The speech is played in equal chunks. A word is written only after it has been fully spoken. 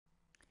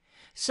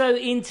So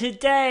in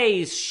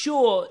today's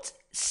short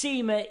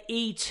CIMA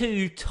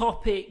E2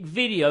 topic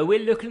video, we're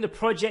looking at the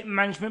project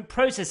management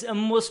process, and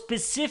more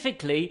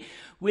specifically,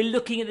 we're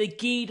looking at the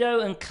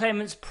Gido and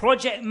Clements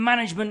project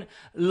management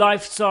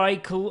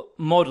lifecycle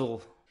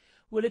model.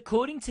 Well,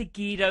 according to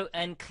Gido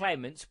and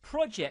Clements,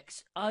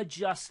 projects are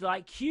just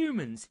like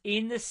humans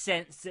in the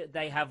sense that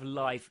they have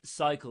life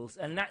cycles,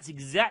 and that's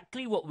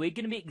exactly what we're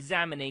going to be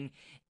examining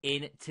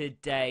in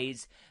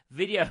today's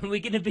video. And we're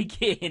going to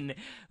begin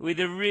with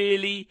a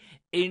really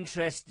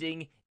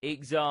interesting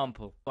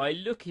example by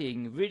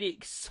looking really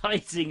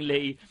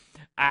excitingly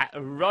at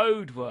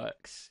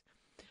roadworks,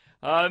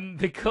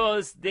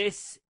 because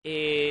this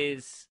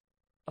is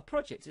a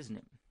project, isn't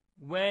it?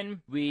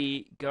 When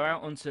we go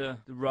out onto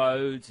the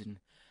roads and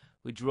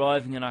we're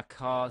driving in our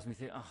cars and we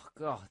think, oh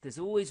God, there's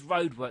always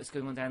roadworks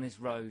going on down this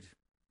road,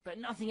 but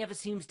nothing ever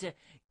seems to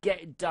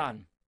get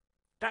done.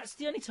 That's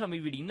the only time we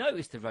really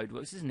notice the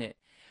roadworks, isn't it?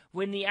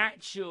 When the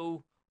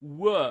actual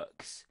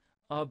works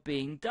are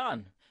being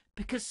done.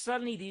 Because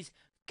suddenly these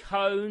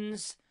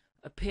cones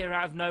appear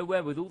out of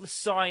nowhere with all the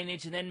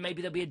signage, and then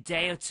maybe there'll be a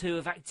day or two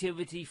of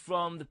activity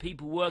from the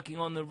people working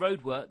on the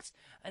roadworks,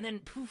 and then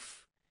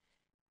poof,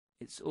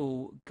 it's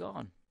all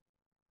gone.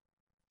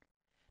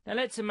 Now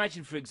let's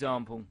imagine, for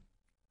example,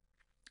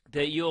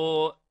 that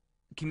you're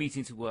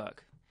commuting to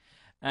work,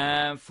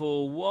 and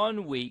for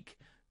 1 week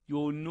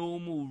your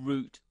normal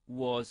route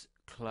was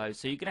closed,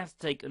 so you're going to have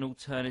to take an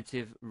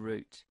alternative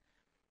route.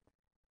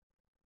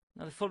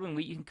 Now the following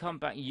week you can come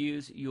back and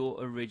use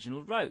your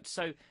original route.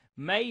 So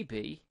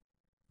maybe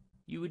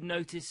you would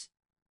notice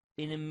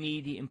an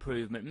immediate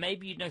improvement.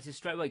 Maybe you'd notice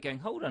straight away going,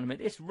 hold on a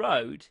minute, this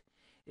road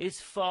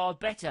is far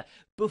better.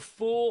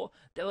 Before,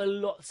 there were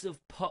lots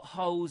of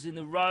potholes in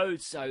the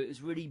road, so it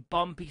was really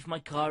bumpy for my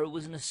car. It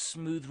wasn't a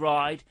smooth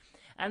ride.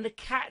 And the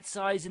cat's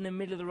eyes in the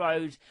middle of the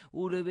road,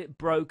 all a little bit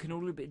broken,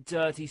 all a bit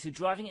dirty, so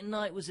driving at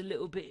night was a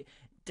little bit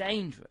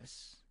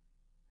dangerous.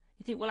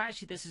 You think, well,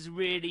 actually, this is a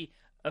really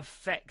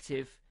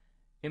effective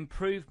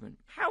improvement.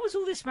 How was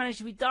all this managed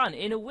to be done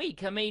in a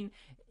week? I mean,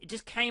 it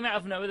just came out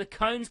of nowhere. The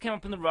cones came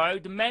up on the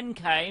road, the men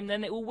came,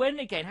 then it all went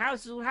again. How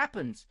has this all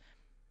happened?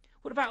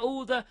 What about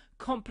all the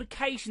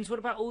complications? What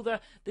about all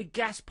the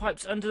gas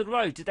pipes under the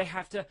road? Did they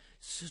have to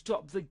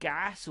stop the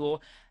gas? Or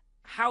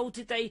how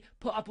did they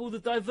put up all the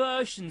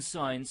diversion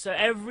signs so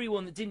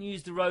everyone that didn't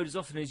use the road as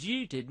often as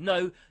you did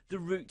know the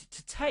route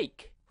to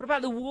take? What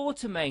about the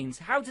water mains?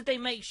 How did they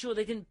make sure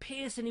they didn't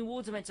pierce any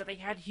water mains so they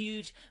had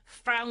huge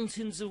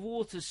fountains of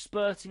water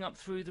spurting up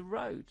through the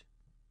road?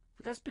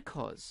 But that's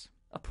because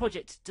a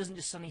project doesn't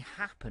just suddenly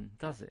happen,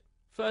 does it?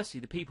 Firstly,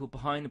 the people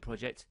behind the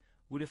project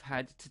would have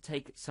had to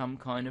take some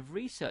kind of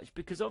research,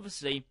 because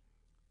obviously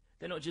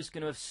they're not just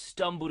going to have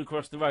stumbled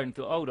across the road and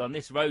thought, hold on,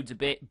 this road's a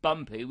bit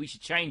bumpy, we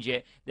should change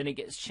it, then it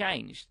gets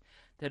changed.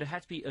 There'd have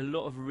had to be a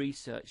lot of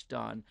research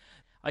done,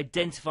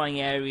 identifying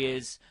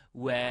areas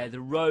where the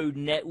road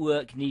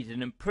network needed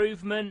an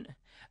improvement,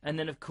 and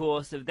then of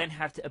course they would then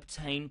have to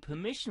obtain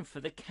permission for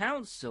the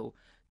council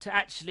to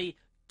actually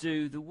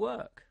do the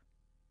work.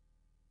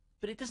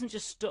 But it doesn't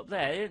just stop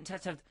there. They don't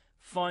have to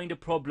find a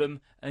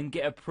problem and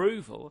get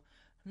approval.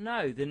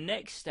 No, the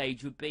next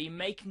stage would be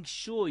making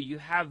sure you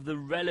have the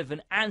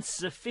relevant and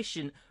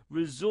sufficient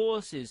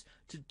resources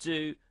to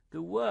do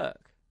the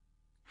work.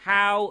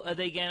 How are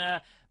they going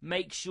to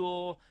make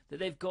sure that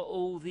they've got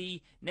all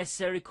the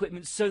necessary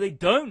equipment so they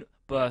don't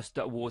burst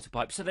that water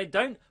pipe, so they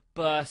don't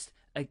burst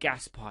a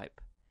gas pipe?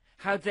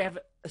 How do they have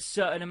a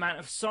certain amount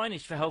of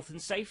signage for health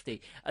and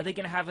safety? Are they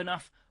going to have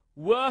enough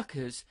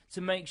workers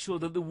to make sure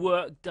that the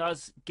work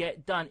does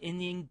get done in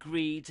the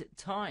agreed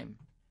time?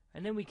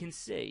 And then we can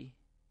see,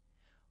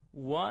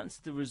 once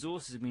the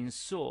resources have been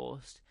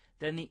sourced,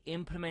 then the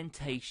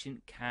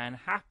implementation can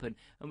happen.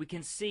 And we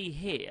can see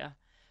here,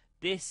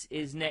 this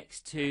is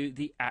next to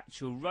the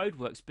actual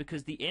roadworks,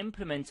 because the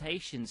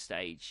implementation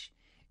stage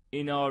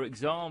in our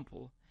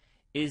example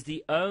is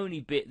the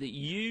only bit that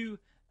you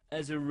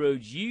as a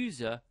road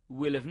user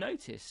will have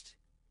noticed.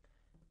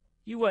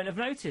 You won't have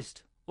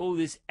noticed all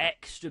this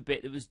extra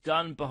bit that was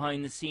done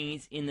behind the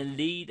scenes in the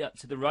lead up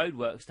to the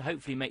roadworks to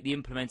hopefully make the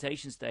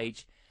implementation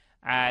stage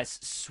as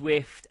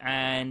swift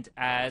and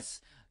as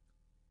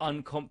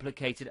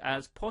uncomplicated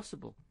as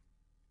possible.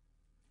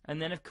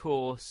 And then of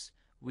course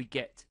we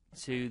get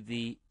to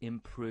the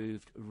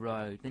improved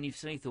road. Then you've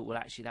suddenly thought, well,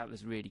 actually that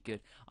was really good.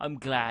 I'm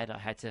glad I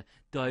had to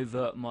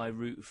divert my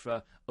route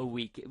for a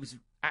week. It was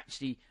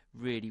actually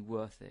really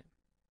worth it.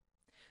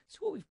 So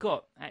what we've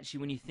got, actually,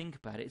 when you think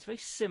about it, it's very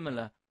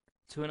similar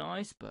to an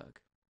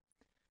iceberg.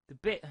 The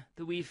bit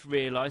that we've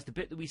realised, the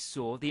bit that we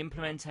saw, the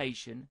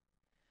implementation,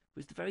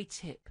 was the very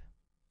tip.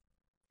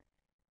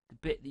 The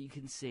bit that you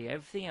can see.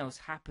 Everything else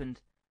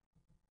happened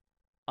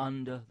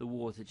under the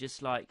water,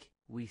 just like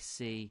we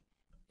see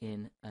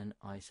in an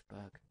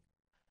iceberg.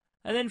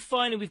 And then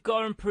finally, we've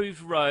got an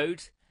improved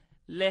road.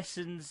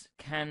 Lessons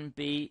can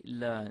be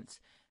learnt.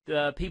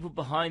 The people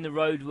behind the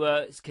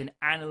roadworks can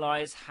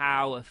analyse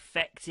how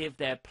effective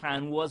their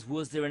plan was.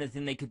 Was there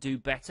anything they could do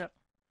better?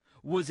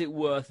 Was it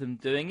worth them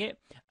doing it?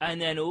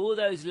 And then all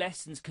those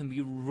lessons can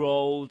be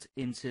rolled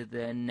into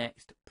their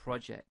next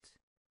project.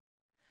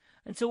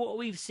 And so what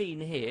we've seen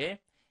here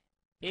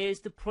is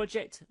the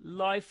project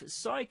life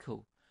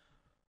cycle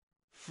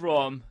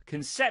from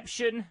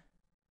conception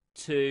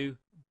to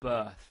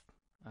birth.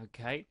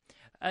 Okay,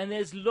 and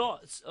there's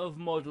lots of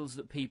models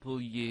that people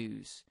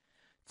use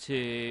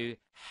to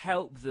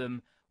help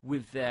them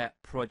with their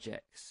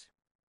projects.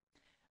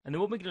 And the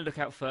one we're going to look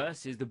at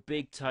first is the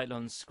big title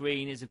on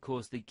screen is, of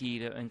course, the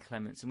Gido and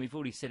Clements. And we've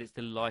already said it's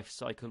the life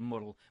cycle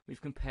model.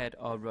 We've compared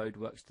our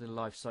roadworks to the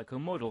life cycle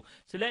model.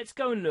 So let's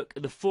go and look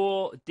at the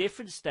 4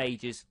 different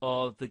stages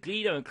of the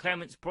Gido and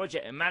Clements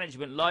project and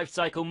management life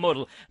cycle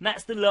model. And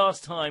that's the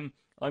last time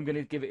I'm going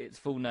to give it its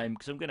full name,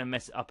 because I'm going to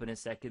mess it up in a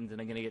second and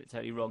I'm going to get it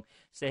totally wrong.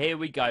 So here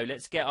we go.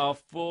 Let's get our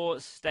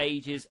 4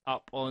 stages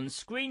up on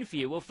screen for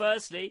you. Well,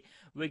 firstly,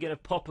 we're going to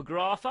pop a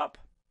graph up.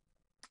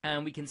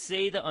 And we can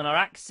see that on our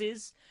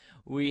axis,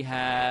 we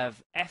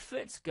have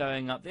effort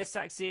going up this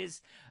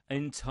axis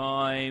and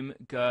time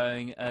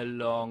going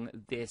along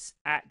this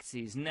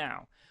axis.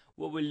 Now,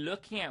 what we're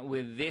looking at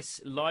with this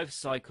life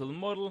cycle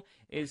model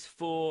is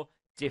 4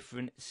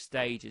 different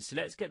stages. So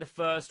let's get the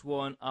first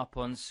one up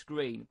on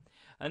screen.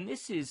 And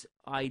this is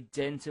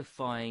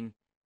identifying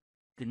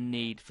the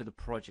need for the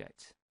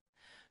project.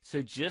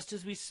 So just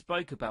as we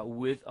spoke about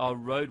with our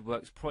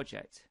roadworks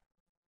project,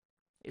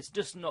 it's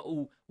just not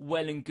all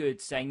well and good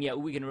saying, yeah,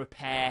 we're going to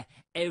repair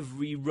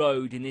every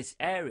road in this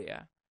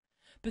area,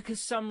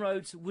 because some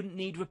roads wouldn't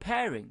need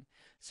repairing.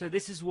 So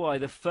this is why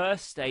the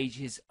first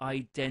stage is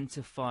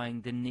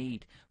identifying the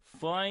need,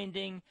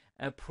 finding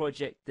a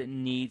project that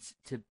needs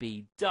to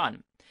be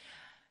done.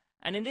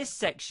 And in this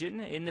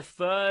section, in the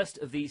first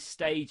of these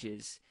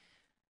stages,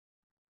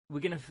 we're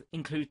going to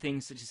include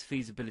things such as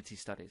feasibility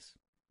studies.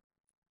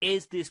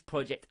 Is this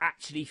project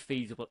actually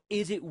feasible?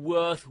 Is it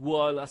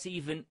worthwhile us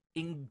even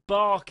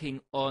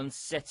embarking on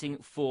setting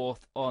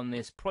forth on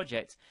this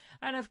project?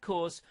 And of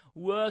course,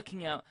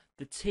 working out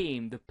the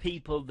team, the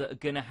people that are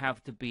going to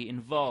have to be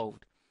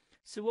involved.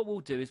 So what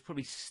we'll do is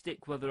probably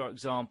stick with our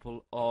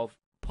example of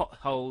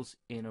potholes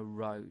in a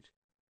road.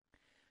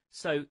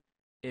 So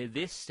at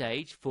this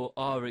stage, for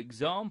our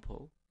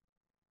example,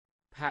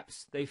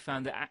 perhaps they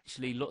found that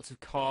actually lots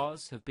of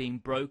cars have been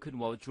broken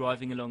while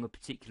driving along a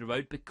particular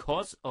road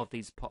because of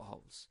these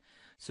potholes.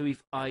 So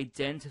we've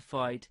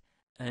identified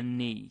a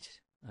need.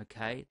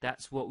 Okay,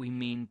 that's what we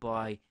mean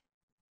by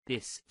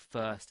this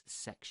first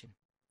section.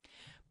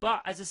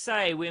 But as I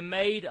say, we're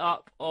made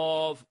up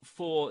of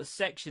 4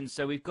 sections.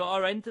 So we've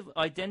got our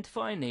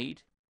identify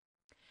need,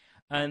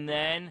 and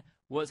then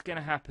what's going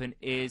to happen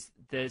is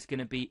there's going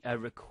to be a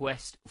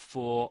request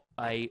for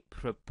a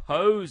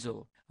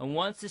proposal. And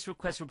once this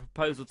request for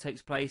proposal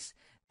takes place,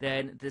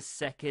 then the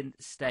second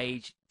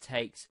stage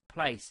takes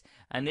place.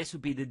 And this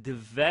will be the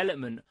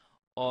development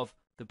of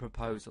the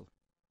proposal.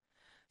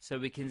 So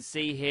we can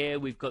see here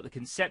we've got the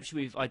conception,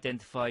 we've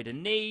identified a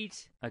need.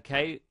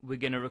 Okay, we're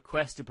going to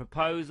request a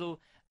proposal.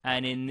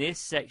 And in this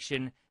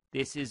section,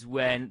 this is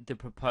when the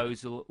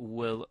proposal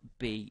will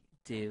be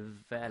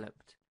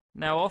developed.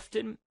 Now,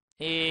 often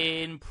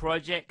in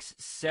projects,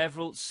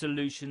 several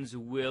solutions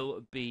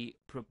will be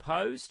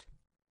proposed.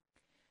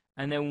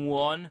 And then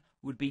one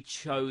would be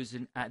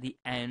chosen at the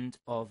end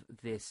of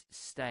this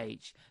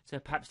stage. So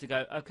perhaps to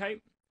go,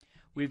 okay,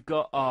 we've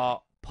got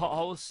our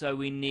potholes, so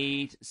we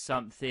need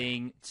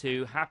something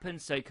to happen.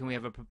 So can we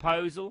have a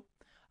proposal?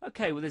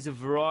 Okay, well, there's a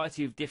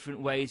variety of different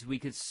ways we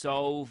could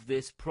solve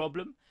this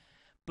problem.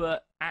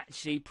 But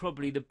actually,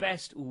 probably the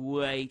best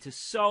way to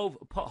solve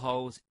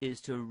potholes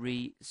is to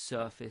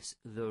resurface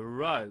the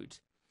road.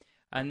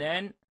 And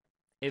then,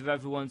 if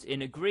everyone's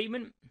in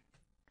agreement,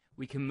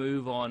 we can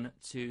move on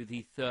to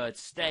the third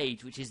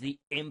stage, which is the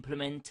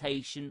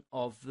implementation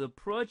of the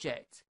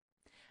project.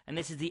 And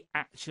this is the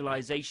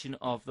actualization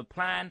of the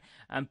plan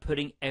and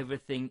putting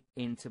everything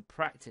into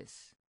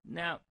practice.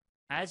 Now,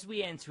 as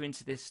we enter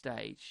into this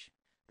stage,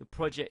 the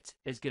project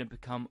is going to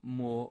become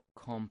more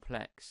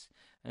complex.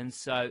 And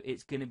so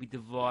it's going to be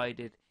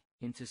divided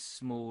into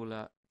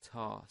smaller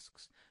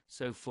tasks.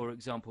 So, for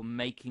example,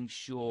 making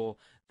sure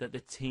that the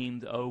team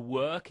that are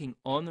working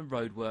on the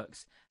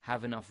roadworks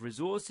have enough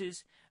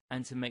resources,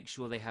 and to make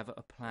sure they have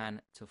a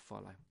plan to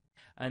follow.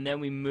 And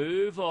then we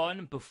move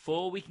on.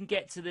 Before we can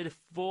get to the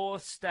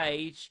 4th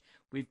stage,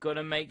 we've got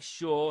to make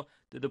sure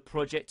that the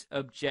project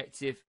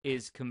objective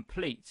is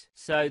complete.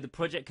 So the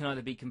project can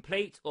either be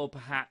complete, or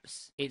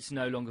perhaps it's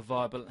no longer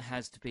viable and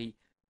has to be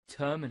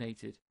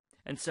terminated.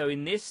 And so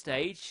in this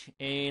stage,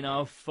 in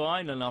our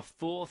final, our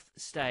 4th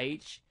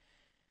stage,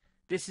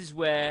 this is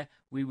where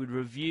we would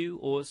review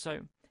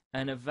also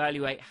and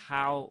evaluate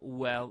how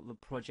well the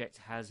project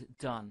has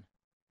done.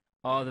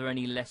 Are there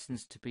any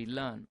lessons to be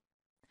learned?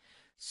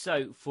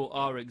 So for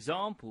our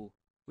example,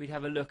 we'd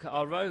have a look at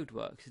our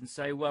roadworks and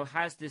say, well,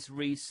 has this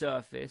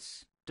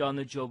resurface done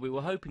the job we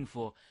were hoping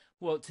for?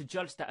 Well, to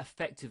judge that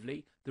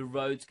effectively, the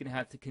road's going to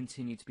have to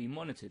continue to be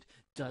monitored.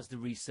 Does the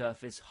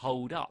resurface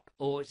hold up?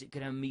 Or is it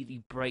going to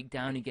immediately break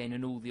down again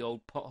and all the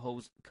old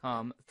potholes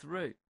come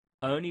through?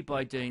 Only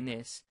by doing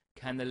this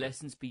can the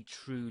lessons be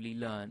truly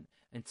learned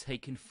and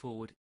taken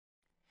forward.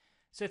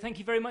 So thank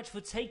you very much for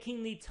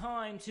taking the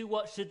time to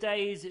watch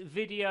today's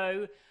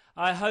video.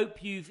 I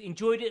hope you've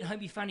enjoyed it. I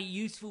hope you found it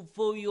useful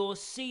for your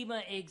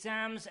CIMA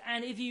exams.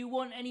 And if you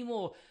want any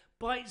more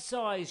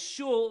bite-sized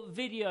short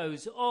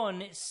videos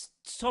on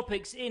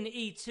topics in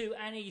E2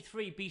 and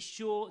E3, be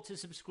sure to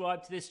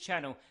subscribe to this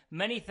channel.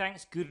 Many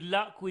thanks. Good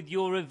luck with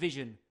your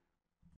revision.